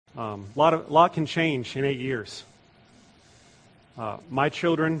Lot can change in 8 years. My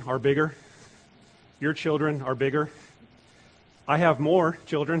children are bigger. Your children are bigger. I have more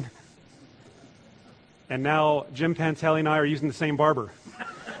children. And now Jim Pantelli and I are using the same barber.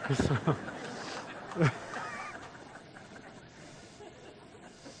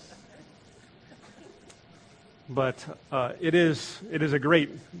 But it is a great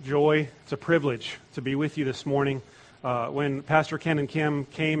joy. It's a privilege to be with you this morning. When Pastor Ken and Kim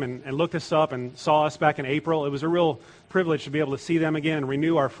came and looked us up and saw us back in April, it was a real privilege to be able to see them again,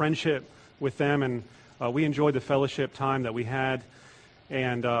 renew our friendship with them, and we enjoyed the fellowship time that we had.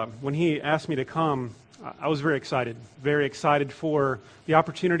 And when he asked me to come, I was very excited for the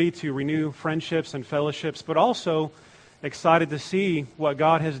opportunity to renew friendships and fellowships, but also excited to see what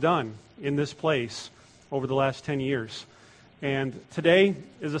God has done in this place over the last 10 years. And today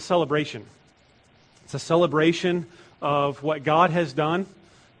is a celebration. It's a celebration of what God has done.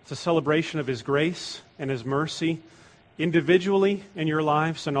 It's a celebration of His grace and His mercy, individually in your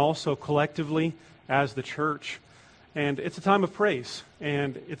lives and also collectively as the church. And it's a time of praise,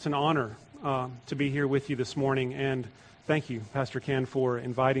 and it's an honor to be here with you this morning. And thank you, Pastor Ken, for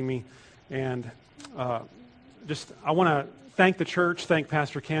inviting me. And I want to thank the church, thank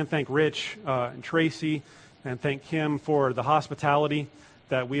Pastor Ken, thank Rich and Tracy, and thank Kim for the hospitality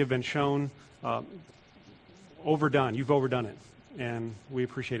that we have been shown. Overdone. You've overdone it, and we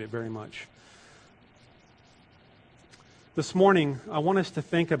appreciate it very much. This morning, I want us to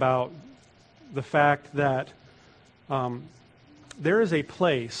think about the fact that there is a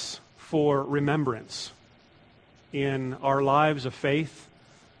place for remembrance in our lives of faith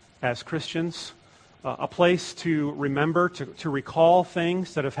as Christians, a place to remember, to recall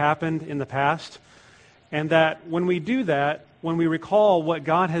things that have happened in the past, and that when we do that, when we recall what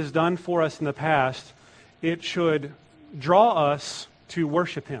God has done for us in the past, it should draw us to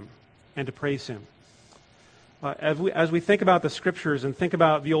worship Him and to praise Him. As we think about the Scriptures and think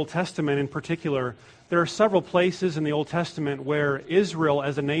about the Old Testament in particular, there are several places in the Old Testament where Israel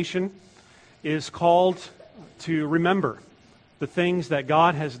as a nation is called to remember the things that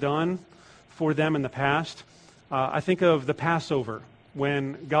God has done for them in the past. I think of the Passover,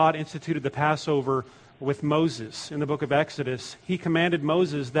 when God instituted the Passover with Moses in the book of Exodus. He commanded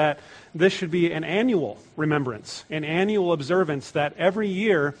Moses that this should be an annual remembrance, an annual observance, that every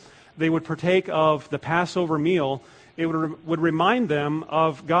year they would partake of the Passover meal. It would remind them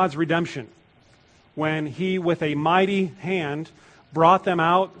of God's redemption, when He, with a mighty hand, brought them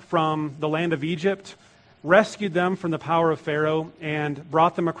out from the land of Egypt, rescued them from the power of Pharaoh, and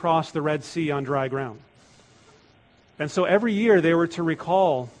brought them across the Red Sea on dry ground. And so every year they were to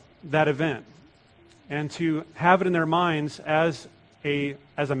recall that event and to have it in their minds as a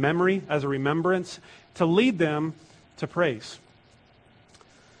memory, as a remembrance, to lead them to praise.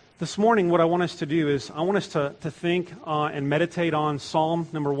 This morning, what I want us to do is I want us to think and meditate on Psalm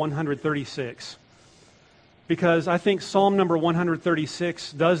number 136. Because I think Psalm number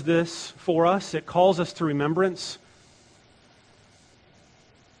 136 does this for us. It calls us to remembrance.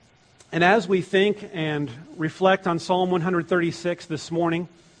 And as we think and reflect on Psalm 136 this morning,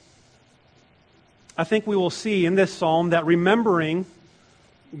 I think we will see in this psalm that remembering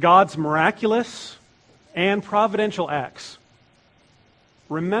God's miraculous and providential acts,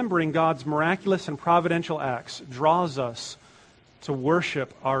 remembering God's miraculous and providential acts draws us to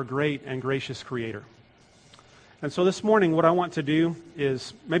worship our great and gracious Creator. And so this morning, what I want to do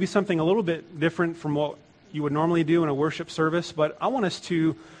is maybe something a little bit different from what you would normally do in a worship service, but I want us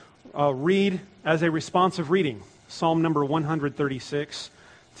to read as a responsive reading, Psalm number 136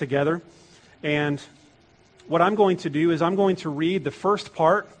 together. And what I'm going to do is I'm going to read the first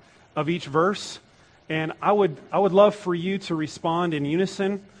part of each verse, and I would love for you to respond in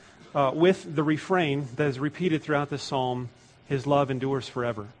unison with the refrain that is repeated throughout this psalm, His love endures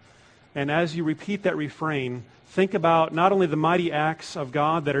forever. And as you repeat that refrain, think about not only the mighty acts of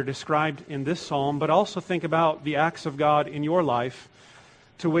God that are described in this psalm, but also think about the acts of God in your life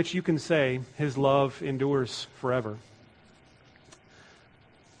to which you can say, His love endures forever.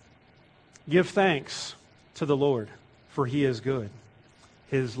 Give thanks to the Lord, for He is good.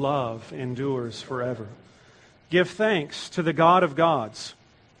 His love endures forever. Give thanks to the God of gods.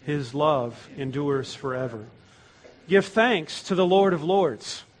 His love endures forever. Give thanks to the Lord of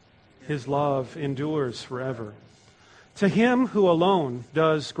lords. His love endures forever. To Him who alone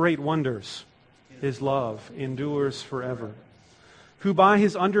does great wonders, His love endures forever. Who by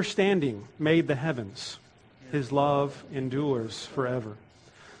His understanding made the heavens, His love endures forever.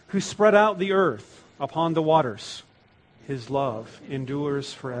 Who spread out the earth upon the waters, His love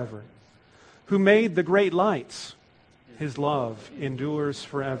endures forever. Who made the great lights, His love endures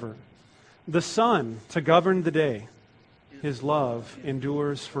forever. The sun to govern the day. His love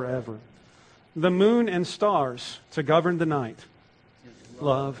endures forever. The moon and stars to govern the night.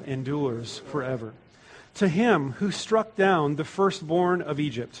 Love endures forever. To Him who struck down the firstborn of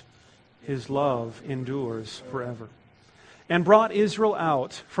Egypt. His love endures forever. And brought Israel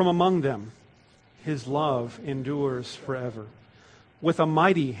out from among them. His love endures forever. With a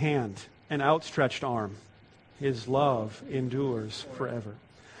mighty hand and outstretched arm. His love endures forever.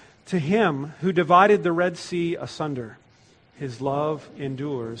 To Him who divided the Red Sea asunder. His love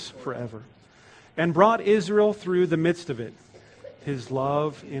endures forever. And brought Israel through the midst of it. His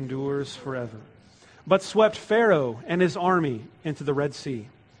love endures forever. But swept Pharaoh and his army into the Red Sea.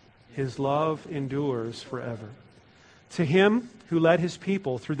 His love endures forever. To Him who led His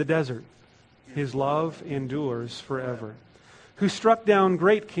people through the desert. His love endures forever. Who struck down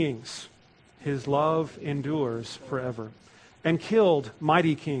great kings. His love endures forever. And killed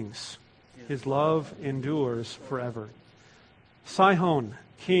mighty kings. His love endures forever. Sihon,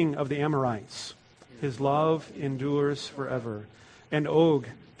 king of the Amorites. His love endures forever. And Og,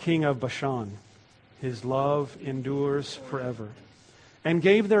 king of Bashan. His love endures forever. And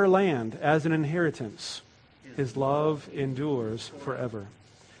gave their land as an inheritance. His love endures forever.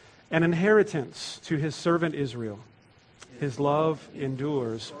 An inheritance to His servant Israel. His love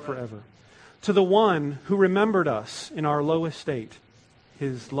endures forever. To the one who remembered us in our low estate,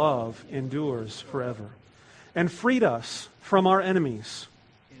 His love endures forever. And freed us from our enemies,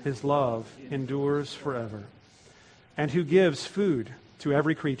 His love endures forever. And who gives food to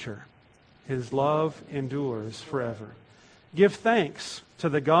every creature, His love endures forever. Give thanks to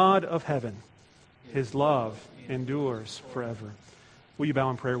the God of heaven, His love endures forever. Will you bow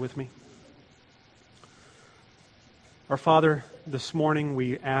in prayer with me? Our Father, this morning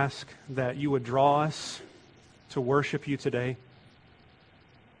we ask that You would draw us to worship You today.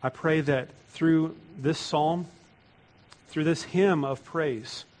 I pray that through this psalm, through this hymn of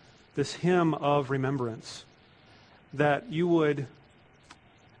praise, this hymn of remembrance, that You would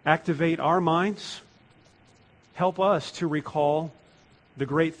activate our minds, help us to recall the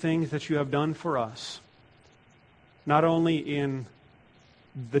great things that You have done for us, not only in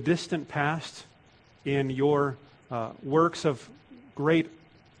the distant past, in Your works of great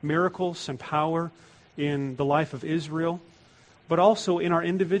miracles and power in the life of Israel, but also in our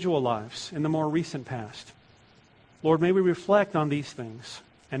individual lives in the more recent past. Lord, may we reflect on these things,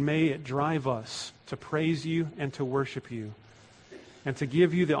 and may it drive us to praise You and to worship You, and to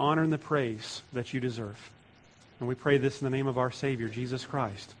give You the honor and the praise that You deserve. And we pray this in the name of our Savior, Jesus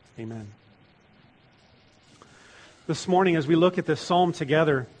Christ. Amen. This morning, as we look at this psalm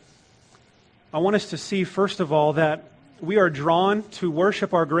together, I want us to see, first of all, that we are drawn to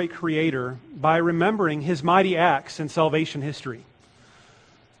worship our great Creator by remembering His mighty acts in salvation history.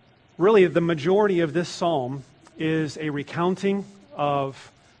 Really, the majority of this psalm is a recounting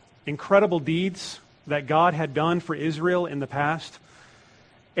of incredible deeds that God had done for Israel in the past.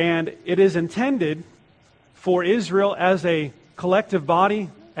 And it is intended for Israel as a collective body,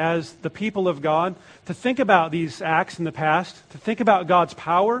 as the people of God, to think about these acts in the past, to think about God's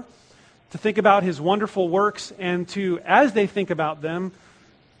power, to think about His wonderful works, and to, as they think about them,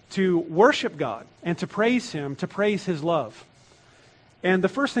 to worship God and to praise Him, to praise His love. And the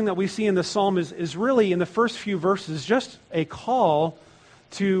first thing that we see in the psalm is really in the first few verses just a call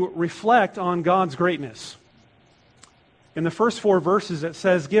to reflect on God's greatness. In the first 4 verses it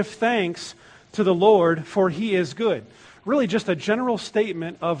says, "Give thanks to the Lord, for He is good." Really just a general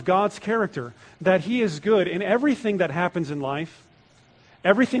statement of God's character, that He is good in everything that happens in life.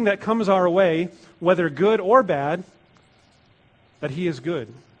 Everything that comes our way, whether good or bad, that He is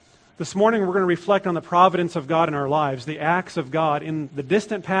good. This morning we're going to reflect on the providence of God in our lives, the acts of God in the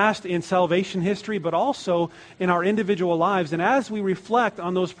distant past, in salvation history, but also in our individual lives. And as we reflect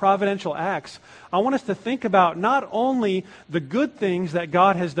on those providential acts, I want us to think about not only the good things that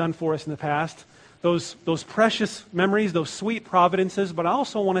God has done for us in the past, those precious memories, those sweet providences, but I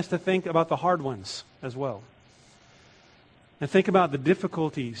also want us to think about the hard ones as well. And think about the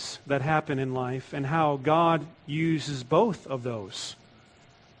difficulties that happen in life and how God uses both of those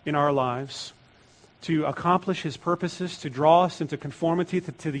in our lives to accomplish His purposes, to draw us into conformity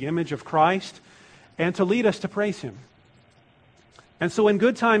to the image of Christ, and to lead us to praise Him. And so in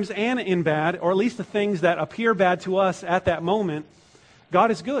good times and in bad, or at least the things that appear bad to us at that moment,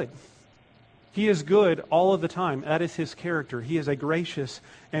 God is good. He is good all of the time. That is His character. He is a gracious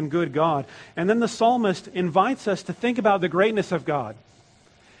and good God. And then the psalmist invites us to think about the greatness of God.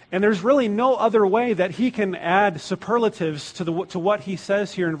 And there's really no other way that he can add superlatives to what he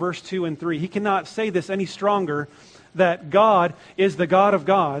says here in verse 2 and 3. He cannot say this any stronger that God is the God of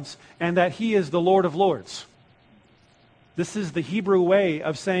gods and that He is the Lord of lords. This is the Hebrew way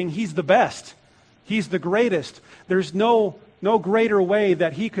of saying He's the best. He's the greatest. There's no greater way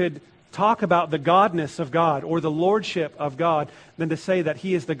that He could talk about the godness of God or the lordship of God than to say that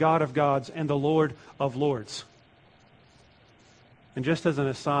He is the God of gods and the Lord of lords. And just as an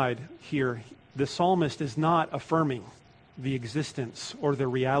aside here, the psalmist is not affirming the existence or the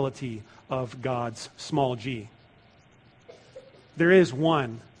reality of God's small g. There is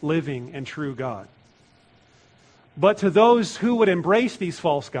one living and true God. But to those who would embrace these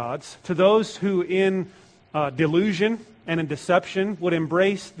false gods, to those who in delusion and in deception would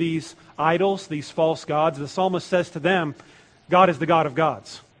embrace these idols, these false gods, the psalmist says to them, God is the God of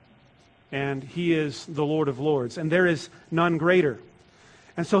gods, and He is the Lord of lords, and there is none greater.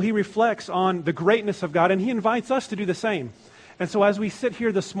 And so he reflects on the greatness of God, and he invites us to do the same. And so as we sit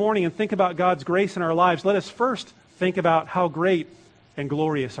here this morning and think about God's grace in our lives, let us first think about how great and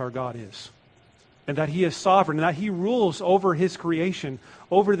glorious our God is, and that He is sovereign, and that He rules over His creation,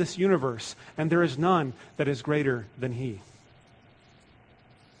 over this universe, and there is none that is greater than He.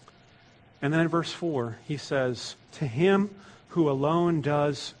 And then in verse 4, he says, to Him who alone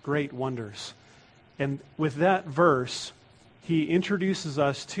does great wonders. And with that verse, he introduces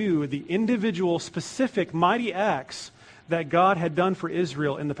us to the individual, specific, mighty acts that God had done for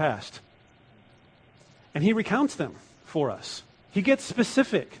Israel in the past. And he recounts them for us. He gets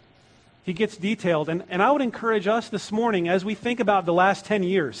specific. He gets detailed. And I would encourage us this morning, as we think about the last 10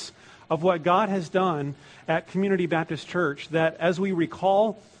 years of what God has done at Community Baptist Church, that as we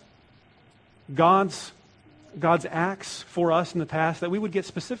recall God's acts for us in the past, that we would get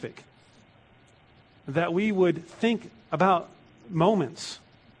specific. That we would think about moments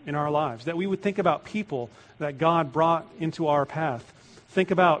in our lives, that we would think about people that God brought into our path. Think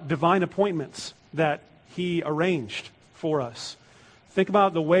about divine appointments that He arranged for us. Think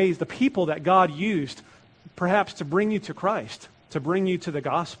about the ways, the people that God used perhaps to bring you to Christ, to bring you to the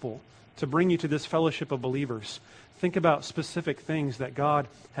gospel, to bring you to this fellowship of believers. Think about specific things that God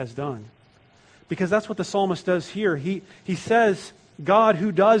has done. Because that's what the psalmist does here. He says, God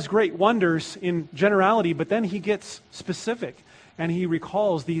who does great wonders in generality, but then he gets specific and he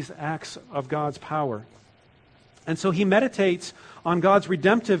recalls these acts of God's power. And so he meditates on God's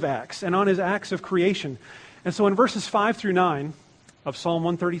redemptive acts and on His acts of creation. And so in verses 5 through 9 of Psalm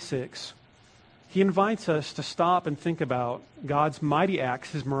 136, he invites us to stop and think about God's mighty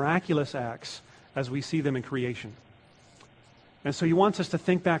acts, His miraculous acts, as we see them in creation. And so he wants us to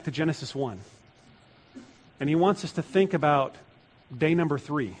think back to Genesis 1. And he wants us to think about day number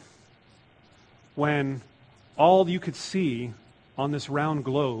 3, when all you could see on this round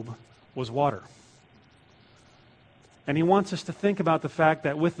globe was water. And he wants us to think about the fact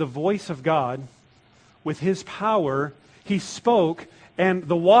that with the voice of God, with His power, He spoke and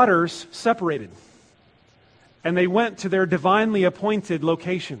the waters separated. And they went to their divinely appointed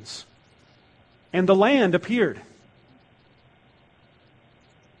locations. And the land appeared.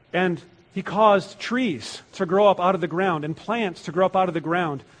 And He caused trees to grow up out of the ground and plants to grow up out of the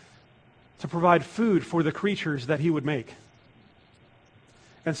ground to provide food for the creatures that He would make.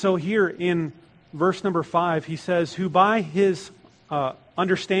 And so here in verse number 5, he says, who by His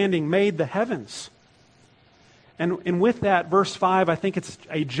understanding made the heavens. And with that, verse 5, I think it's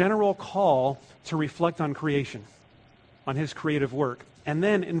a general call to reflect on creation, on His creative work. And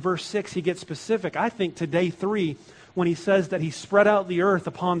then in verse 6, he gets specific, I think, to day 3, when he says that He spread out the earth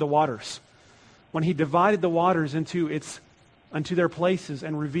upon the waters, when He divided the waters into their places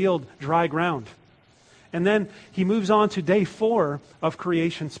and revealed dry ground. And then he moves on to day 4 of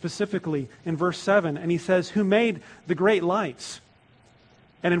creation, specifically in verse 7, and he says, who made the great lights?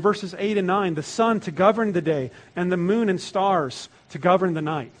 And in verses 8 and 9, the sun to govern the day, and the moon and stars to govern the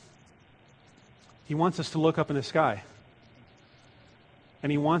night. He wants us to look up in the sky. And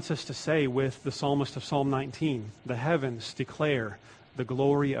he wants us to say with the psalmist of Psalm 19, the heavens declare the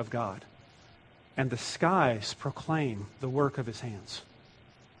glory of God, and the skies proclaim the work of His hands.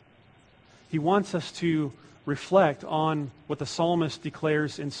 He wants us to reflect on what the psalmist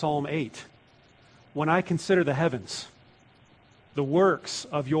declares in Psalm 8. When I consider the heavens, the works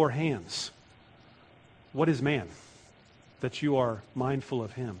of your hands, what is man that you are mindful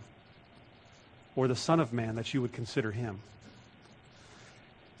of him? Or the Son of Man that you would consider him?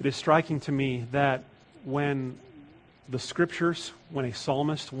 It is striking to me that when the Scriptures, when a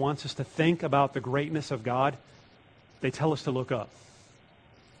psalmist wants us to think about the greatness of God, they tell us to look up.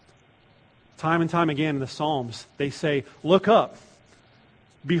 Time and time again in the Psalms, they say, look up.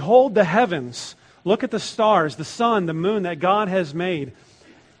 Behold the heavens. Look at the stars, the sun, the moon that God has made.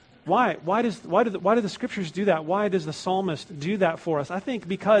 Why? Why do the scriptures do that? Why does the psalmist do that for us? I think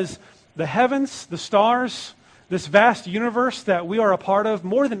because the heavens, the stars, this vast universe that we are a part of,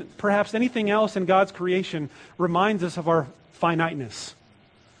 more than perhaps anything else in God's creation, reminds us of our finiteness,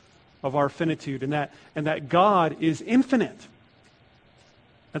 of our finitude, and that God is infinite.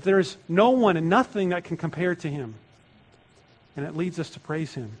 That there is no one and nothing that can compare to Him. And it leads us to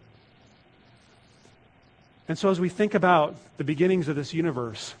praise Him. And so as we think about the beginnings of this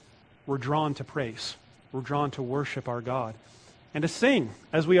universe, we're drawn to praise. We're drawn to worship our God. And to sing,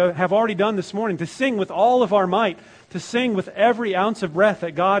 as we have already done this morning, to sing with all of our might, to sing with every ounce of breath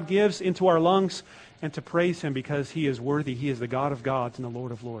that God gives into our lungs, and to praise Him because He is worthy. He is the God of gods and the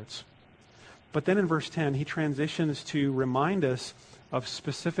Lord of lords. But then in verse 10, he transitions to remind us of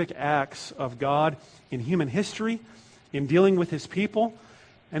specific acts of God in human history, in dealing with His people.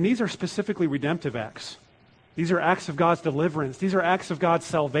 And these are specifically redemptive acts. These are acts of God's deliverance. These are acts of God's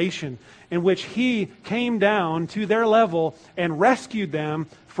salvation in which He came down to their level and rescued them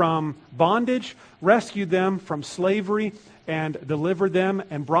from bondage, rescued them from slavery, and delivered them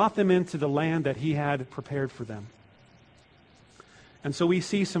and brought them into the land that He had prepared for them. And so we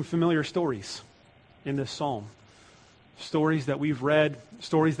see some familiar stories in this psalm. Stories that we've read,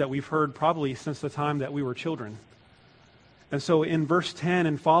 stories that we've heard probably since the time that we were children. And so in verse 10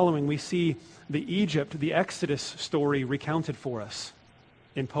 and following, we see the Exodus story recounted for us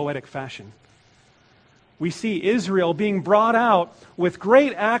in poetic fashion. We see Israel being brought out with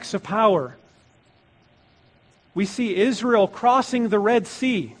great acts of power. We see Israel crossing the Red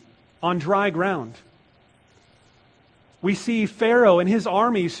Sea on dry ground. We see Pharaoh and his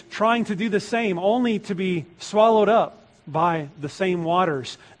armies trying to do the same, only to be swallowed up by the same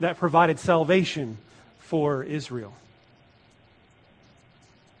waters that provided salvation for Israel.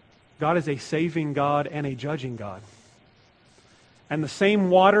 God is a saving God and a judging God. And the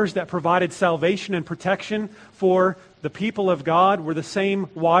same waters that provided salvation and protection for the people of God were the same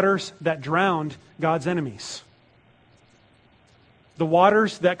waters that drowned God's enemies. The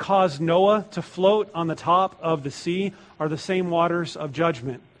waters that caused Noah to float on the top of the sea are the same waters of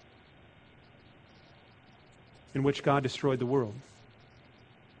judgment in which God destroyed the world.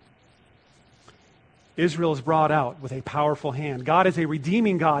 Israel is brought out with a powerful hand. God is a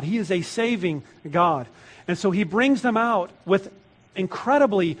redeeming God. He is a saving God. And so He brings them out with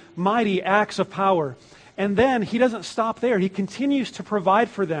incredibly mighty acts of power. And then He doesn't stop there. He continues to provide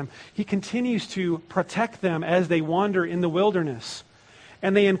for them. He continues to protect them as they wander in the wilderness.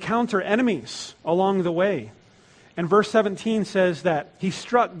 And they encounter enemies along the way. And verse 17 says that He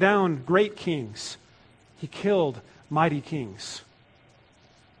struck down great kings. He killed mighty kings.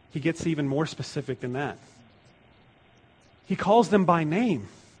 He gets even more specific than that. He calls them by name.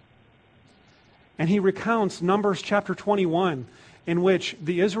 And He recounts Numbers chapter 21, in which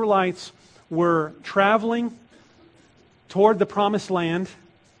the Israelites were traveling toward the promised land,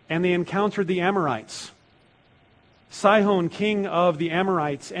 and they encountered the Amorites. Sihon, king of the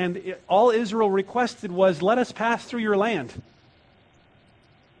Amorites, and all Israel requested was, let us pass through your land.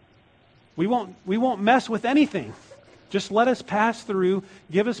 We won't mess with anything. Just let us pass through,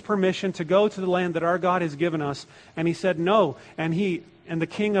 give us permission to go to the land that our God has given us. And he said no. And the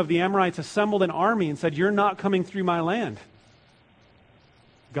king of the Amorites assembled an army and said, you're not coming through my land.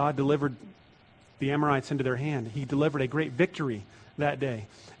 God delivered the Amorites into their hand. He delivered a great victory that day.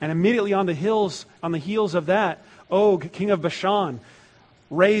 And immediately on the heels of that, Og, king of Bashan,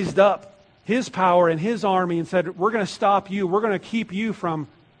 raised up his power and his army and said, we're going to stop you. We're going to keep you from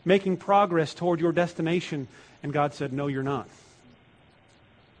making progress toward your destination. And God said, no, you're not.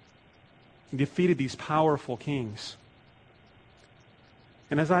 He defeated these powerful kings.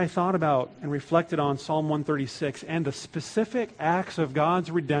 And as I thought about and reflected on Psalm 136 and the specific acts of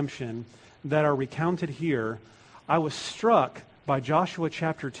God's redemption that are recounted here, I was struck by Joshua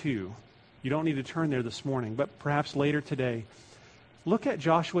chapter 2. You don't need to turn there this morning, but perhaps later today. Look at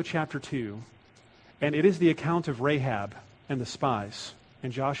Joshua chapter 2, and it is the account of Rahab and the spies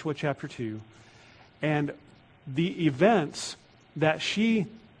in Joshua chapter 2. And the events that she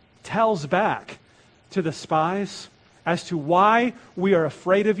tells back to the spies as to why we are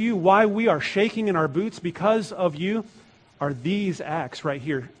afraid of you, why we are shaking in our boots because of you, are these acts right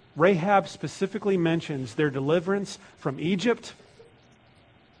here. Rahab specifically mentions their deliverance from Egypt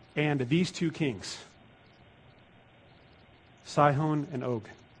and these two kings, Sihon and Og.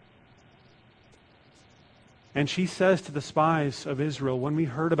 And she says to the spies of Israel, when we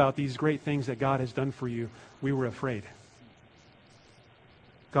heard about these great things that God has done for you, we were afraid.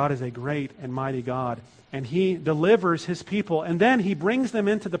 God is a great and mighty God, and He delivers His people, and then He brings them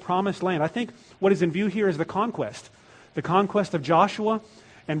into the promised land. I think what is in view here is the conquest of Joshua,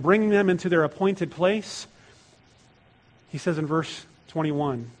 and bringing them into their appointed place, he says in verse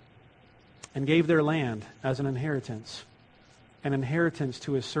 21, and gave their land as an inheritance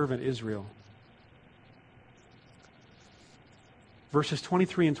to his servant Israel. Verses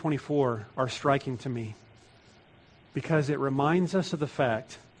 23 and 24 are striking to me because it reminds us of the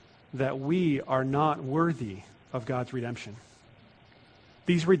fact that we are not worthy of God's redemption.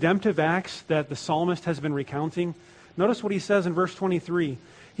 These redemptive acts that the psalmist has been recounting, notice what he says in verse 23.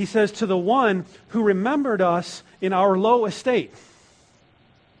 He says, to the one who remembered us in our low estate.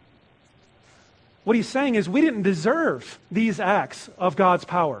 What he's saying is we didn't deserve these acts of God's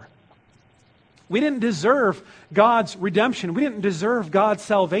power. We didn't deserve God's redemption. We didn't deserve God's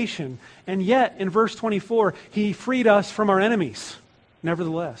salvation. And yet, in verse 24, he freed us from our enemies.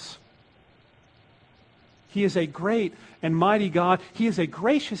 Nevertheless, he is a great and mighty God. He is a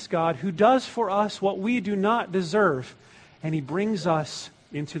gracious God who does for us what we do not deserve. And he brings us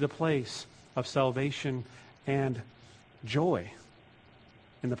into the place of salvation and joy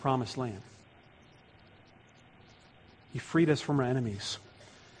in the promised land. He freed us from our enemies.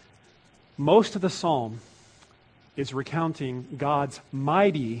 Most of the psalm is recounting God's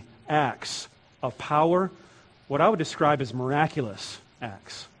mighty acts of power, what I would describe as miraculous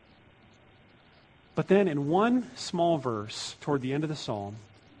acts. But then in one small verse toward the end of the psalm,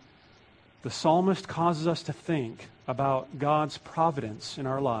 the psalmist causes us to think about God's providence in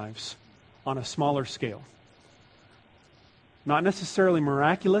our lives on a smaller scale. Not necessarily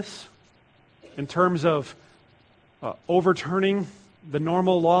miraculous in terms of overturning the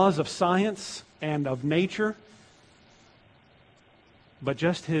normal laws of science and of nature, but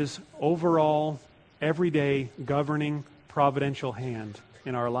just his overall, everyday, governing, providential hand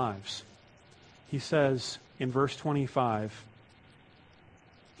in our lives. He says in verse 25,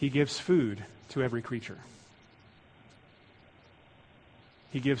 he gives food to every creature.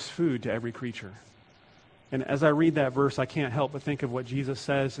 He gives food to every creature. And as I read that verse, I can't help but think of what Jesus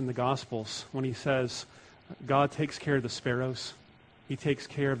says in the Gospels when he says, God takes care of the sparrows. He takes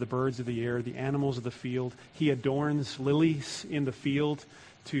care of the birds of the air, the animals of the field. He adorns lilies in the field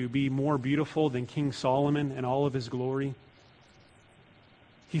to be more beautiful than King Solomon in all of his glory.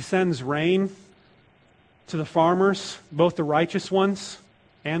 He sends rain to the farmers, both the righteous ones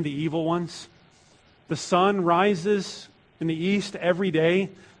and the evil ones. The sun rises in the east every day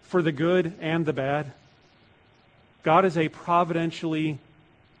for the good and the bad. God is a providentially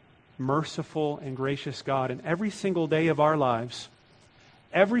merciful and gracious God. And every single day of our lives,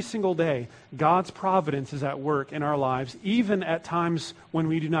 every single day, God's providence is at work in our lives, even at times when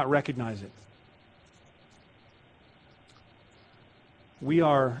we do not recognize it. We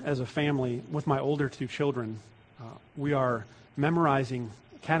are, as a family, with my older two children, we are memorizing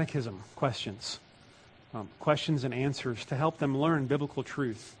catechism questions, questions and answers to help them learn biblical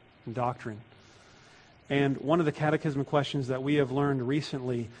truth and doctrine. And one of the catechism questions that we have learned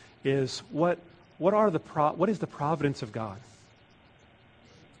recently is what is the providence of God?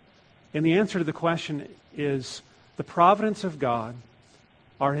 And the answer to the question is the providence of God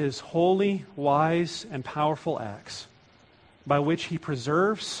are his holy, wise, and powerful acts by which he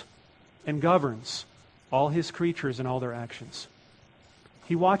preserves and governs all his creatures and all their actions.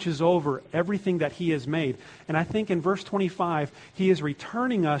 He watches over everything that he has made. And I think in verse 25, he is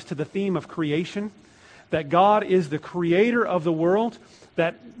returning us to the theme of creation, that God is the creator of the world,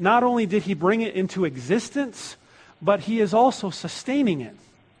 that not only did he bring it into existence, but he is also sustaining it.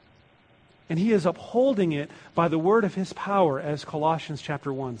 And he is upholding it by the word of his power, as Colossians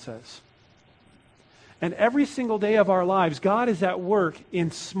chapter 1 says. And every single day of our lives, God is at work in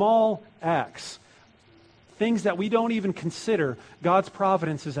small acts, things that we don't even consider. God's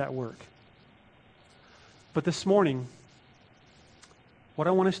providence is at work. But this morning, what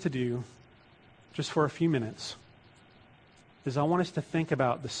I want us to do, just for a few minutes, is I want us to think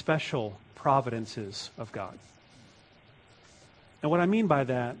about the special providences of God. And what I mean by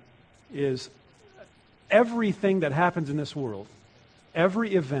that is everything that happens in this world,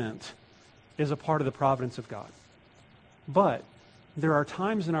 every event, is a part of the providence of God. But there are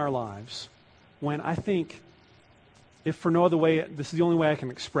times in our lives when I think, if for no other way, this is the only way I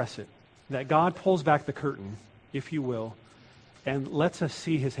can express it, that God pulls back the curtain, if you will, and lets us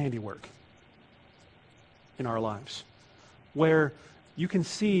see his handiwork in our lives, where you can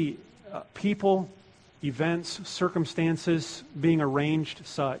see people, events, circumstances being arranged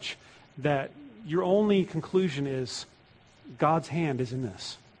such that your only conclusion is God's hand is in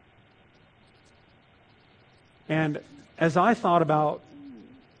this. And as I thought about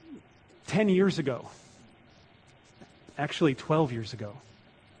 10 years ago, actually 12 years ago,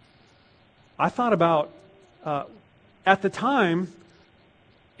 I thought about, at the time,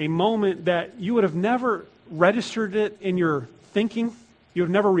 a moment that you would have never registered it in your thinking. You would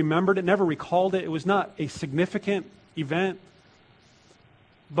have never remembered it, never recalled it. It was not a significant event,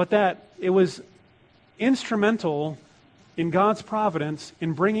 but that it was instrumental in God's providence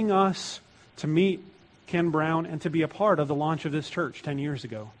in bringing us to meet Ken Brown and to be a part of the launch of this church 10 years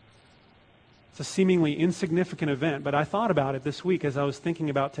ago. It's a seemingly insignificant event, but I thought about it this week as I was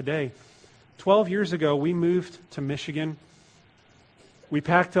thinking about today. 12 years ago, we moved to Michigan. We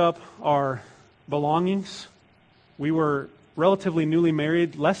packed up our belongings. We were relatively newly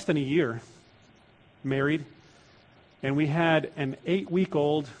married, less than a year married, and we had an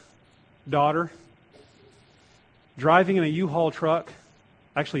 8-week-old daughter driving in a U-Haul truck,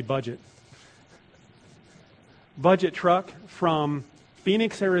 actually budget truck from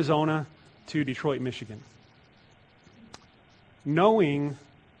Phoenix, Arizona to Detroit, Michigan. Knowing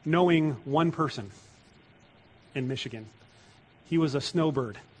one person in Michigan. He was a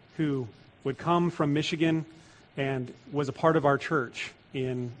snowbird who would come from Michigan and was a part of our church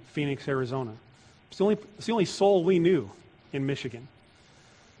in Phoenix, Arizona. It's the only soul we knew in Michigan.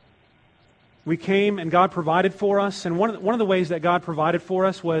 We came and God provided for us, and one of the ways that God provided for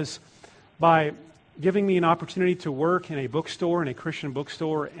us was by giving me an opportunity to work in a bookstore, in a Christian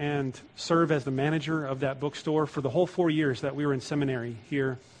bookstore, and serve as the manager of that bookstore for the whole 4 years that we were in seminary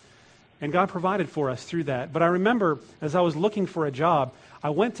here. And God provided for us through that. But I remember as I was looking for a job, I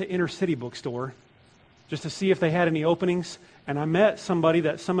went to Inner City Bookstore just to see if they had any openings, and I met somebody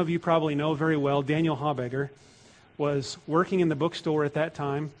that some of you probably know very well. Daniel Haubegger was working in the bookstore at that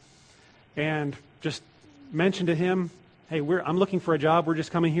time, and just mentioned to him, hey, I'm looking for a job. We're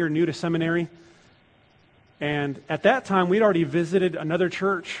just coming here new to seminary. And at that time, we'd already visited another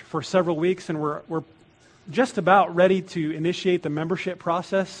church for several weeks, and we're just about ready to initiate the membership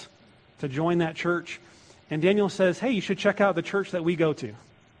process to join that church. And Daniel says, hey, you should check out the church that we go to.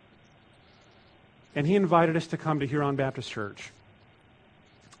 And he invited us to come to Huron Baptist Church,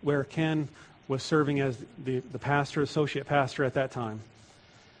 where Ken was serving as the pastor, associate pastor at that time.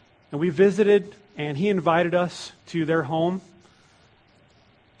 And we visited, and he invited us to their home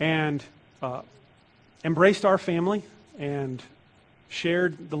and embraced our family and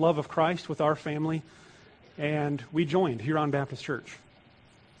shared the love of Christ with our family. And we joined Huron Baptist Church.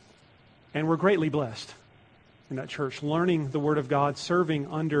 And we're greatly blessed in that church, learning the Word of God, serving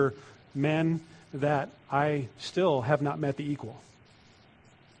under men that I still have not met the equal.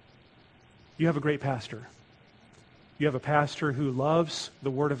 You have a great pastor. You have a pastor who loves the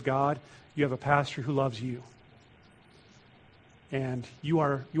Word of God. You have a pastor who loves you. And you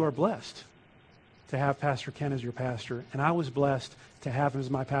are blessed to have Pastor Ken as your pastor. And I was blessed to have him as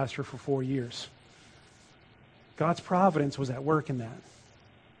my pastor for 4 years. God's providence was at work in that.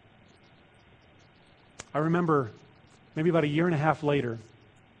 I remember maybe about a year and a half later,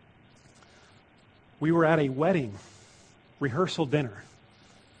 we were at a wedding rehearsal dinner.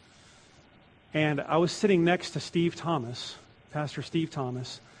 And I was sitting next to Steve Thomas, Pastor Steve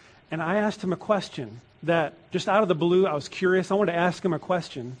Thomas, and I asked him a question that, just out of the blue, I was curious. I wanted to ask him a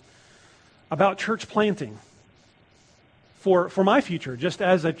question about church planting for my future, just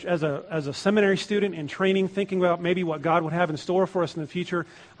as a seminary student in training, thinking about maybe what God would have in store for us in the future.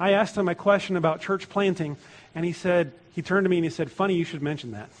 I asked him a question about church planting, and he turned to me and he said, funny you should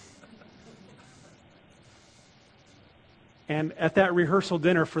mention that. And at that rehearsal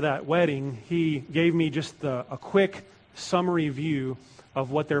dinner for that wedding, he gave me just a quick summary view of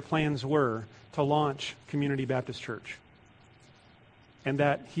what their plans were to launch Community Baptist Church. And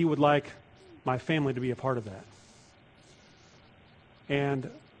that he would like my family to be a part of that. And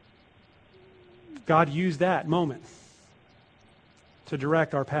God used that moment to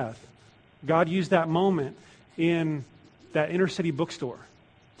direct our path. God used that moment in that inner city bookstore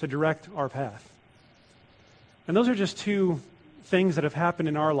to direct our path. And those are just two things that have happened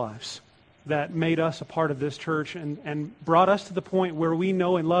in our lives that made us a part of this church and brought us to the point where we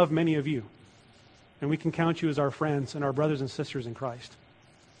know and love many of you. And we can count you as our friends and our brothers and sisters in Christ.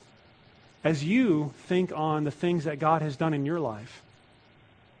 As you think on the things that God has done in your life,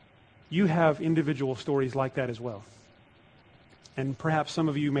 you have individual stories like that as well. And perhaps some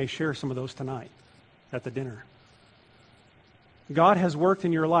of you may share some of those tonight at the dinner. God has worked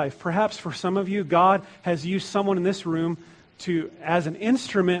in your life. Perhaps for some of you, God has used someone in this room as an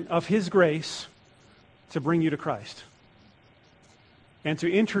instrument of His grace to bring you to Christ and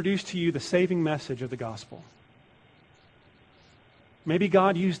to introduce to you the saving message of the gospel. Maybe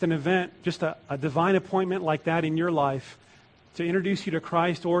God used an event, just a divine appointment like that in your life to introduce you to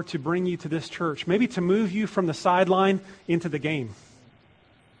Christ or to bring you to this church. Maybe to move you from the sideline into the game.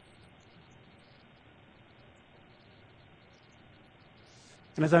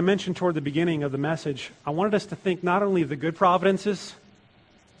 And as I mentioned toward the beginning of the message, I wanted us to think not only of the good providences,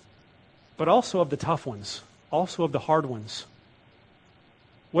 but also of the tough ones, also of the hard ones.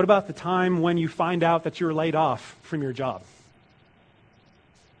 What about the time when you find out that you're laid off from your job?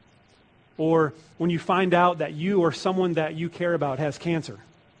 Or when you find out that you or someone that you care about has cancer?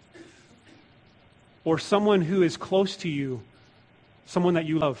 Or someone who is close to you, someone that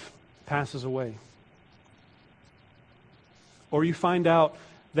you love, passes away? Or you find out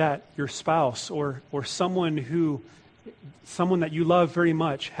that your spouse or someone that you love very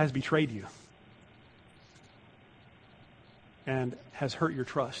much has betrayed you and has hurt your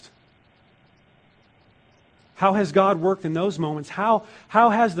trust. How has God worked in those moments? How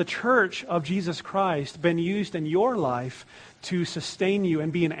has the church of Jesus Christ been used in your life to sustain you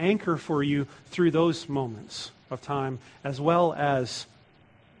and be an anchor for you through those moments of time, as well as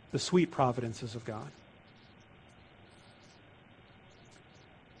the sweet providences of God?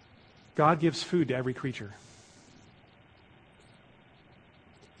 God gives food to every creature.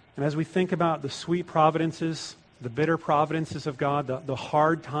 And as we think about the sweet providences, the bitter providences of God, the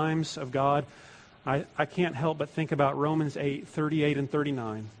hard times of God, I can't help but think about Romans 8:38 and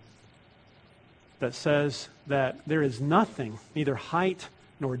 39, that says that there is nothing, neither height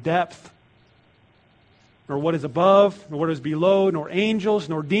nor depth, nor what is above, nor what is below, nor angels,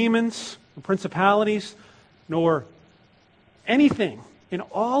 nor demons, nor principalities, nor anything in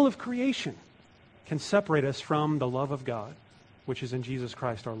all of creation can separate us from the love of God, which is in Jesus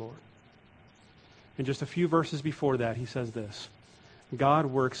Christ our Lord. In just a few verses before that, he says this: God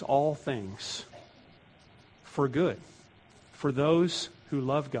works all things for good, for those who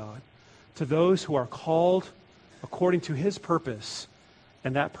love God, to those who are called according to His purpose.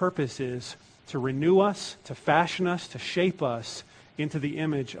 And that purpose is to renew us, to fashion us, to shape us into the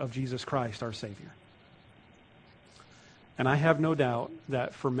image of Jesus Christ, our Savior. And I have no doubt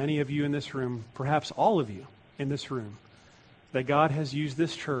that for many of you in this room, perhaps all of you in this room, that God has used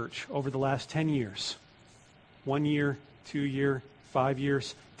this church over the last 10 years, 1 year, 2 year, 5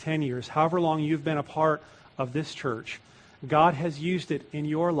 years, 10 years, however long you've been a part of this church, God has used it in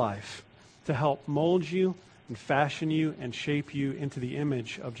your life to help mold you and fashion you and shape you into the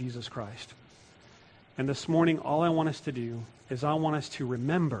image of Jesus Christ. And this morning, all I want us to do is I want us to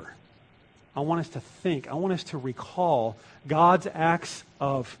remember, I want us to think, I want us to recall God's acts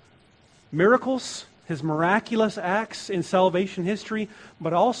of miracles, His miraculous acts in salvation history,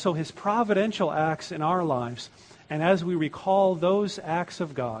 but also His providential acts in our lives. And as we recall those acts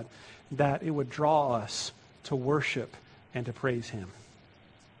of God, that it would draw us to worship and to praise Him.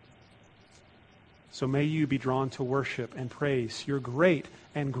 So may you be drawn to worship and praise your great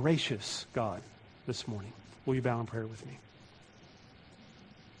and gracious God this morning. Will you bow in prayer with me?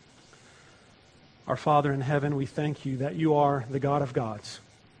 Our Father in heaven, we thank you that you are the God of gods,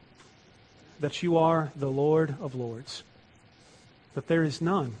 that you are the Lord of lords, that there is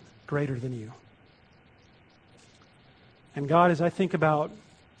none greater than you. And God, as I think about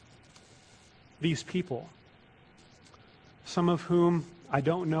these people, some of whom I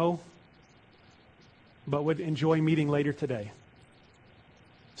don't know, but would enjoy meeting later today,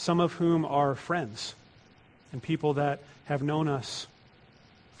 some of whom are friends and people that have known us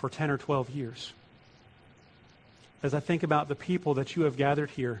for 10 or 12 years. As I think about the people that you have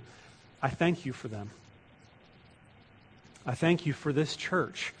gathered here, I thank you for them. I thank you for this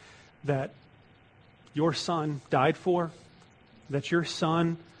church that your Son died for, that your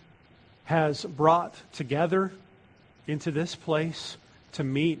Son has brought together into this place to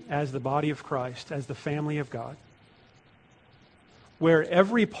meet as the body of Christ, as the family of God, where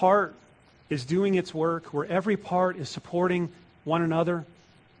every part is doing its work, where every part is supporting one another,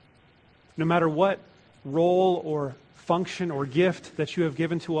 no matter what role or function or gift that you have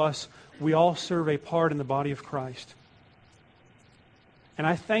given to us, we all serve a part in the body of Christ. And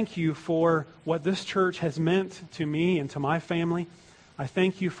I thank you for what this church has meant to me and to my family. I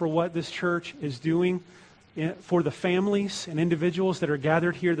thank you for what this church is doing for the families and individuals that are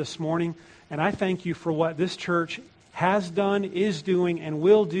gathered here this morning. And I thank you for what this church has done, is doing, and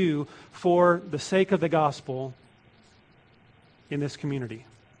will do for the sake of the gospel in this community.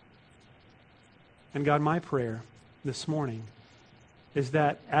 And God, my prayer this morning is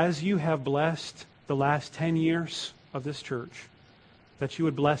that as you have blessed the last 10 years of this church, that you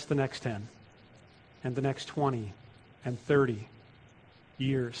would bless the next 10 and the next 20 and 30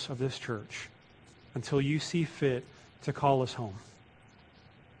 years of this church until you see fit to call us home.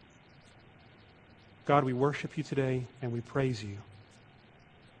 God, we worship you today and we praise you.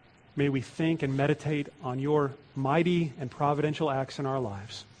 May we think and meditate on your mighty and providential acts in our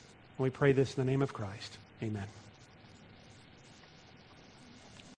lives. And we pray this in the name of Christ. Amen.